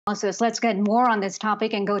Analysis. Let's get more on this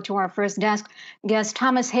topic and go to our first desk guest,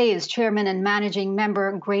 Thomas Hayes, Chairman and Managing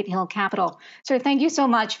Member, Great Hill Capital. Sir, thank you so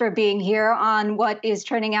much for being here on what is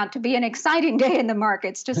turning out to be an exciting day in the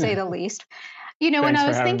markets, to say the least. When Thanks I for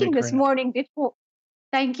was having me, thinking this Karina. morning before,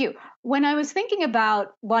 thank you. When I was thinking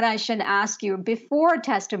about what I should ask you before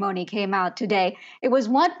testimony came out today, it was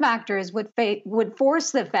what factors would force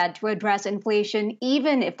the Fed to address inflation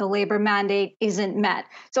even if the labor mandate isn't met.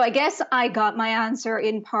 So I guess I got my answer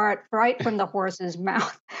in part right from the horse's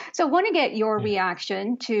mouth. So I want to get your Yeah.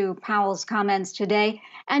 reaction to Powell's comments today.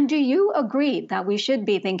 And do you agree that we should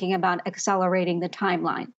be thinking about accelerating the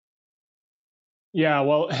timeline? Yeah,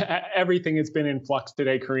 well, everything has been in flux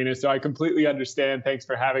today, Karina, so I completely understand. Thanks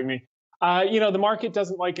for having me. The market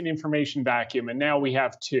doesn't like an information vacuum, and now we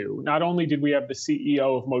have two. Not only did we have the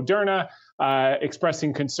CEO of Moderna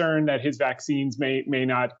expressing concern that his vaccines may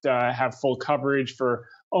not have full coverage for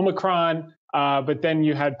Omicron, but then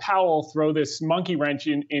you had Powell throw this monkey wrench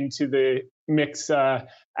into the mix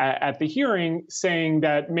at the hearing, saying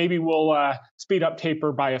that maybe we'll speed up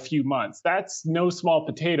taper by a few months. That's no small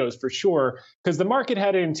potatoes for sure, because the market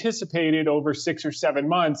had anticipated over 6 or 7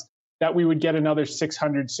 months that we would get another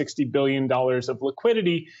 $660 billion of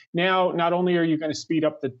liquidity. Now, not only are you going to speed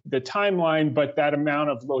up the timeline, but that amount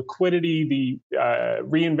of liquidity, the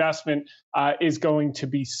reinvestment, is going to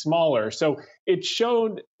be smaller. So it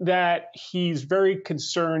showed that he's very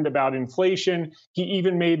concerned about inflation. He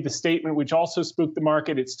even made the statement, which also spooked the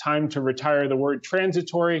market, it's time to retire the word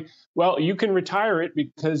transitory. Well, you can retire it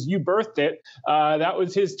because you birthed it. That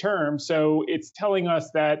was his term. So it's telling us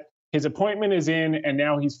that his appointment is in, and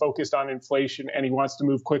now he's focused on inflation, and he wants to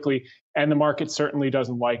move quickly. And the market certainly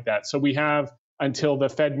doesn't like that. So we have until the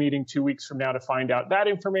Fed meeting 2 weeks from now to find out that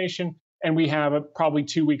information. And we have probably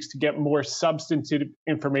 2 weeks to get more substantive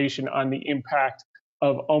information on the impact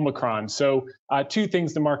of Omicron. So two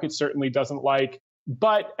things the market certainly doesn't like.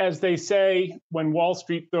 But as they say, when Wall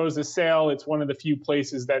Street throws a sale, it's one of the few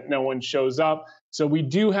places that no one shows up. So we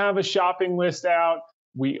do have a shopping list out.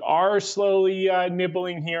 We are slowly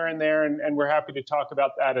nibbling here and there, and we're happy to talk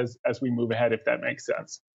about that as we move ahead, if that makes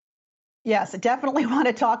sense. Yes, I definitely want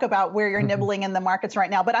to talk about where you're nibbling in the markets right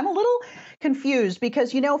now. But I'm a little confused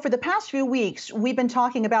because, for the past few weeks, we've been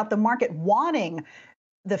talking about the market wanting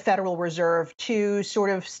the Federal Reserve to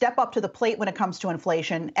sort of step up to the plate when it comes to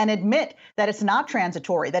inflation and admit that it's not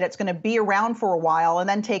transitory, that it's going to be around for a while and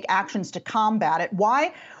then take actions to combat it.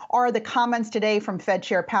 Why are the comments today from Fed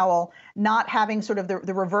Chair Powell not having sort of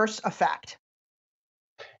the reverse effect?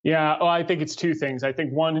 Yeah, well, I think it's two things. I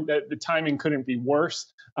think one, that the timing couldn't be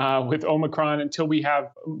worse with Omicron until we have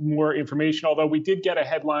more information, although we did get a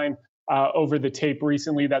headline over the tape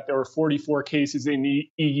recently that there were 44 cases in the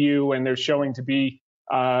EU, and they're showing to be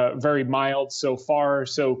very mild so far.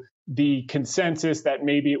 So the consensus that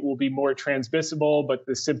maybe it will be more transmissible, but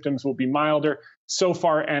the symptoms will be milder. So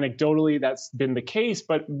far, anecdotally, that's been the case,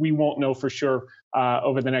 but we won't know for sure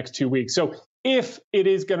over the next 2 weeks. So if it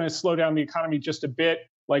is going to slow down the economy just a bit,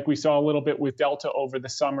 like we saw a little bit with Delta over the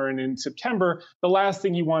summer and in September, the last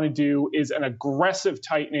thing you want to do is an aggressive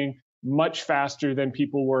tightening much faster than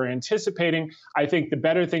people were anticipating. I think the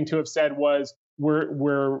better thing to have said was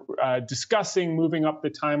we're discussing moving up the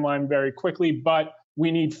timeline very quickly, but we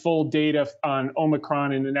need full data on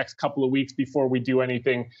Omicron in the next couple of weeks before we do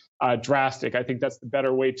anything drastic. I think that's the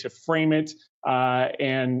better way to frame it,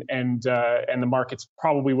 and the markets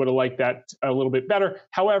probably would have liked that a little bit better.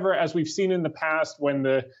 However, as we've seen in the past, when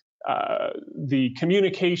the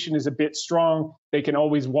communication is a bit strong, they can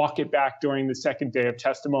always walk it back during the second day of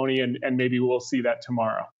testimony, and maybe we'll see that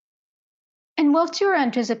tomorrow. And what's your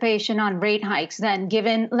anticipation on rate hikes then,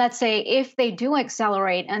 given, let's say, if they do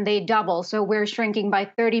accelerate and they double, so we're shrinking by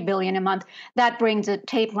 30 billion a month, that brings a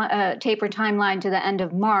taper timeline to the end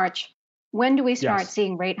of March. When do we start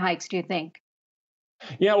seeing rate hikes, do you think?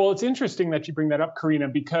 Yeah, well, it's interesting that you bring that up, Karina,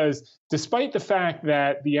 because despite the fact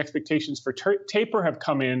that the expectations for taper have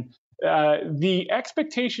come in, the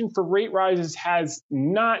expectation for rate rises has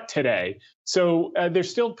not today. So they're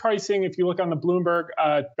still pricing, if you look on the Bloomberg,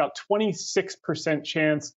 about 26%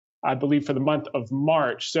 chance, I believe, for the month of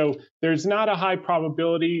March. So there's not a high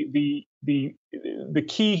probability. The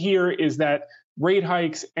key here is that rate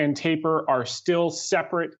hikes and taper are still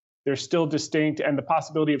separate. They're still distinct. And the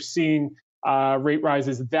possibility of seeing rate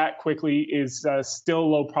rises that quickly is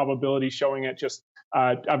still low probability, showing at just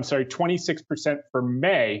 26% for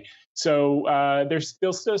May. So they're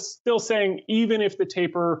still saying even if the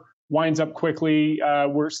taper winds up quickly,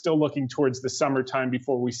 we're still looking towards the summertime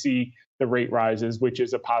before we see the rate rises, which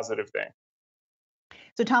is a positive thing.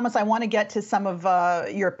 So, Thomas, I want to get to some of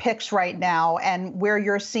your picks right now and where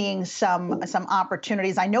you're seeing some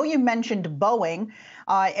opportunities. I know you mentioned Boeing.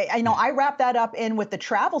 I know I wrap that up in with the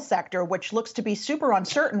travel sector, which looks to be super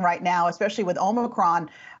uncertain right now, especially with Omicron,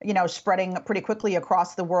 spreading pretty quickly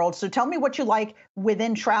across the world. So, tell me what you like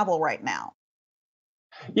within travel right now.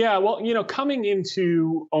 Yeah, well, coming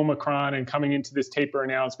into Omicron and coming into this taper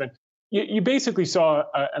announcement, you basically saw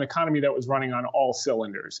an economy that was running on all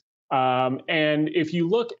cylinders. And if you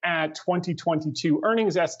look at 2022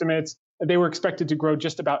 earnings estimates, they were expected to grow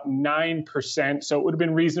just about 9%. So it would have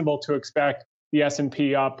been reasonable to expect the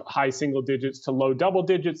S&P up high single digits to low double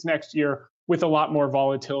digits next year, with a lot more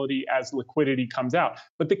volatility as liquidity comes out.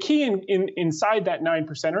 But the key inside that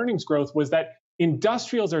 9% earnings growth was that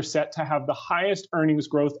industrials are set to have the highest earnings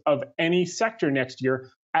growth of any sector next year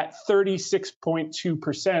at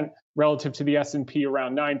 36.2% relative to the S&P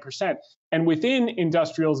around 9%. And within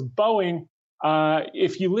industrials, Boeing,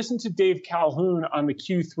 if you listen to Dave Calhoun on the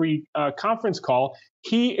Q3 conference call,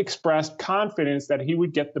 he expressed confidence that he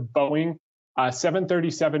would get the Boeing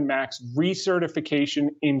 737 MAX recertification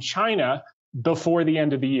in China before the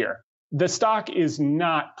end of the year. The stock is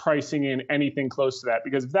not pricing in anything close to that,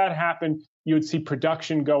 because if that happened, you would see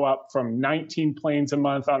production go up from 19 planes a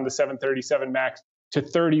month on the 737 MAX to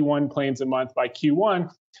 31 planes a month by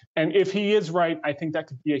Q1. And if he is right, I think that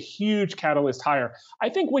could be a huge catalyst higher. I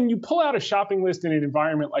think when you pull out a shopping list in an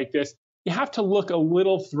environment like this, you have to look a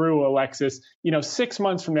little through, Alexis. 6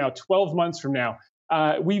 months from now, 12 months from now,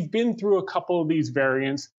 we've been through a couple of these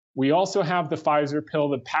variants. We also have the Pfizer pill,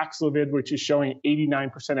 the Paxlovid, which is showing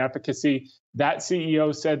 89% efficacy. That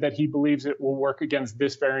CEO said that he believes it will work against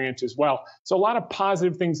this variant as well. So a lot of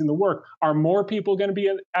positive things in the work. Are more people going to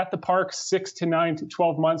be at the park 6 to 9 to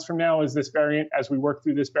 12 months from now as we work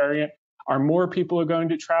through this variant? Are more people going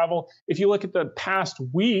to travel? If you look at the past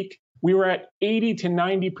week, we were at 80 to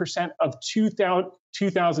 90% of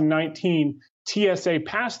 2019 TSA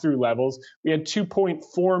pass-through levels. We had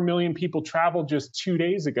 2.4 million people travel just 2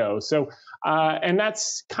 days ago. So, and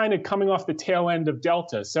that's kind of coming off the tail end of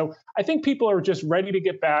Delta. So I think people are just ready to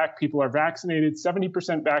get back. People are vaccinated,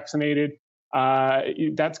 70% vaccinated.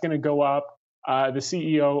 That's going to go up. The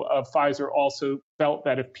CEO of Pfizer also felt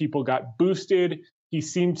that if people got boosted, he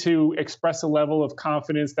seemed to express a level of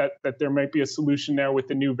confidence that there might be a solution there with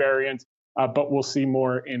the new variant. But we'll see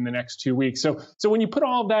more in the next 2 weeks. So when you put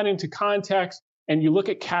all of that into context and you look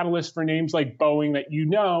at catalysts for names like Boeing, that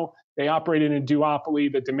they operate in a duopoly,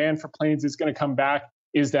 the demand for planes is going to come back.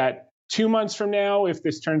 Is that 2 months from now, if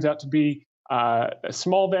this turns out to be a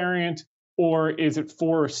small variant, or is it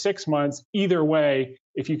 4 or 6 months? Either way,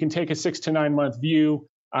 if you can take a 6 to 9 month view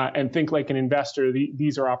and think like an investor,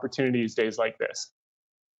 these are opportunities days like this.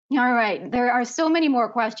 All right. There are so many more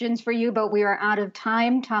questions for you, but we are out of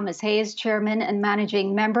time. Thomas Hayes, Chairman and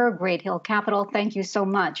Managing Member, Great Hill Capital, thank you so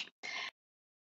much.